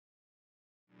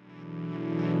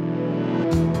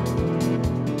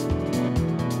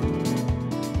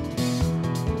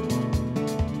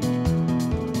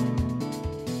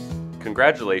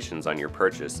Congratulations on your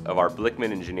purchase of our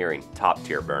Blichmann Engineering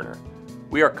TopTier burner.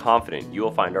 We are confident you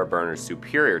will find our burners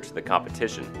superior to the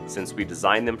competition since we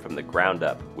designed them from the ground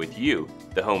up with you,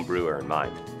 the home brewer, in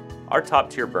mind. Our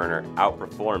TopTier burner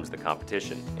outperforms the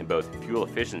competition in both fuel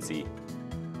efficiency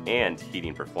and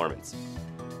heating performance.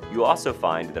 You will also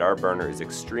find that our burner is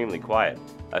extremely quiet,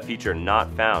 a feature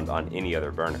not found on any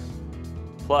other burner.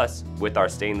 Plus, with our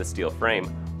stainless steel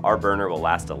frame, our burner will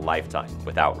last a lifetime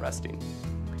without rusting.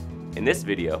 In this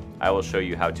video, I will show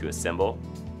you how to assemble,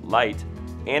 light,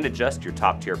 and adjust your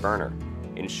TopTier burner,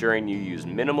 ensuring you use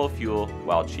minimal fuel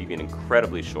while achieving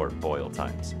incredibly short boil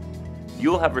times.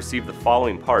 You will have received the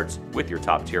following parts with your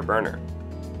TopTier burner: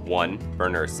 1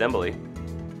 burner assembly,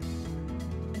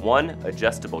 1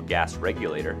 adjustable gas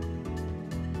regulator,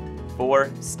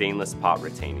 4 stainless pot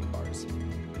retaining bars,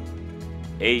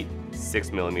 8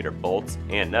 6mm bolts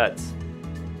and nuts,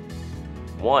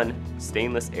 1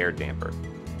 stainless air damper,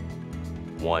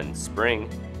 1 spring,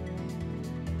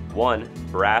 1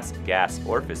 brass gas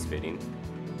orifice fitting,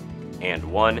 and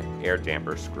 1 air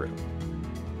damper screw.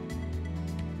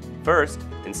 First,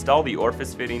 install the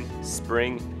orifice fitting,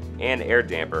 spring, and air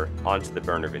damper onto the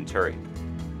burner venturi.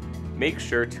 Make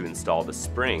sure to install the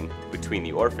spring between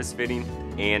the orifice fitting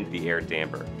and the air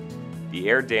damper. The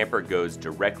air damper goes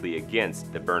directly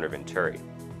against the burner venturi.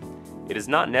 It is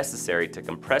not necessary to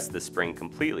compress the spring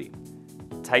completely.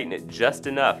 Tighten it just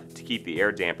enough to keep the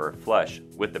air damper flush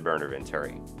with the burner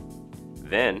venturi.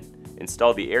 Then,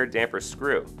 install the air damper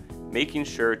screw, making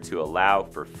sure to allow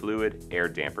for fluid air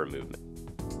damper movement.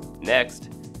 Next,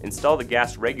 install the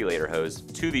gas regulator hose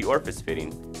to the orifice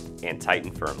fitting and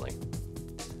tighten firmly.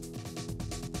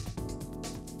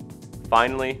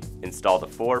 Finally, install the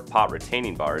 4 pot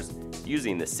retaining bars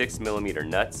using the 6mm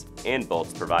nuts and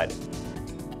bolts provided.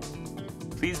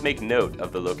 Please make note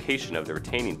of the location of the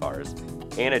retaining bars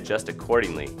and adjust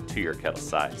accordingly to your kettle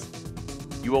size.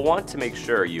 You will want to make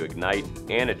sure you ignite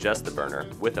and adjust the burner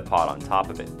with the pot on top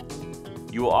of it.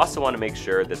 You will also want to make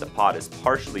sure that the pot is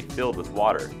partially filled with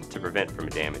water to prevent from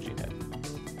damaging it.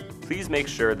 Please make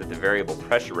sure that the variable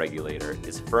pressure regulator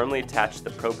is firmly attached to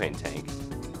the propane tank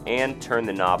and turn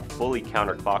the knob fully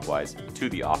counterclockwise to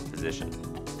the off position.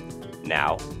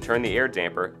 Now, turn the air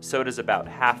damper so it is about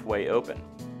halfway open.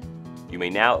 You may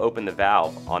now open the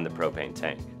valve on the propane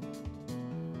tank.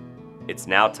 It's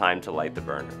now time to light the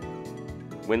burner.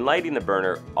 When lighting the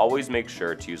burner, always make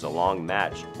sure to use a long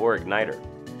match or igniter.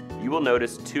 You will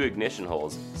notice 2 ignition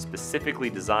holes specifically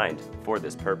designed for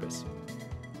this purpose.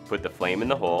 Put the flame in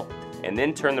the hole and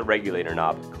then turn the regulator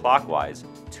knob clockwise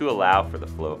to allow for the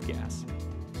flow of gas.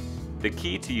 The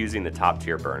key to using the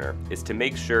TopTier burner is to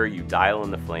make sure you dial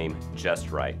in the flame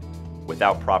just right.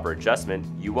 Without proper adjustment,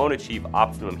 you won't achieve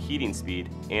optimum heating speed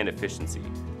and efficiency.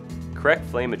 Correct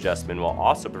flame adjustment will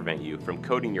also prevent you from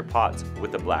coating your pots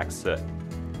with a black soot.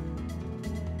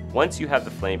 Once you have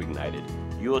the flame ignited,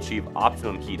 you will achieve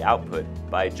optimum heat output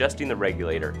by adjusting the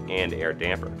regulator and air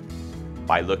damper.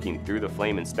 By looking through the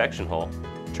flame inspection hole,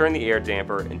 turn the air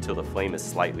damper until the flame is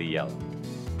slightly yellow.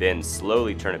 Then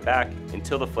slowly turn it back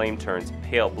until the flame turns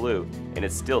pale blue and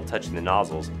it's still touching the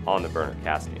nozzles on the burner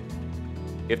casting.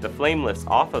 If the flame lifts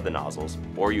off of the nozzles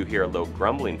or you hear a low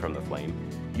grumbling from the flame,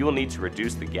 you will need to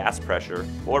reduce the gas pressure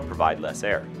or provide less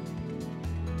air.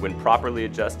 When properly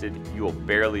adjusted, you will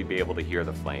barely be able to hear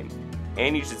the flame,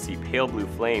 and you should see pale blue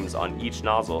flames on each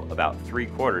nozzle about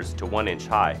 3/4 to 1 inch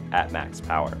high at max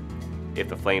power. If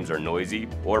the flames are noisy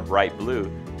or bright blue,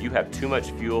 you have too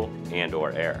much fuel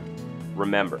and/or air.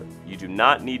 Remember, you do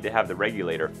not need to have the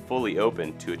regulator fully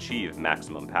open to achieve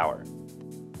maximum power.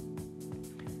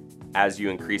 As you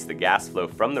increase the gas flow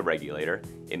from the regulator,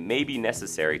 it may be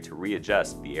necessary to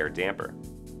readjust the air damper.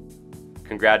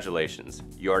 Congratulations,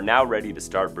 you are now ready to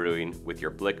start brewing with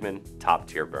your Blichmann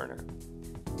TopTier burner.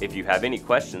 If you have any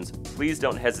questions, please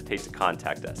don't hesitate to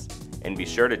contact us, and be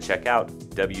sure to check out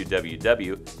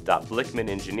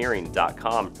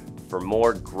www.blichmannengineering.com for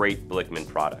more great Blichmann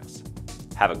products.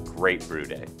 Have a great brew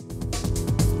day.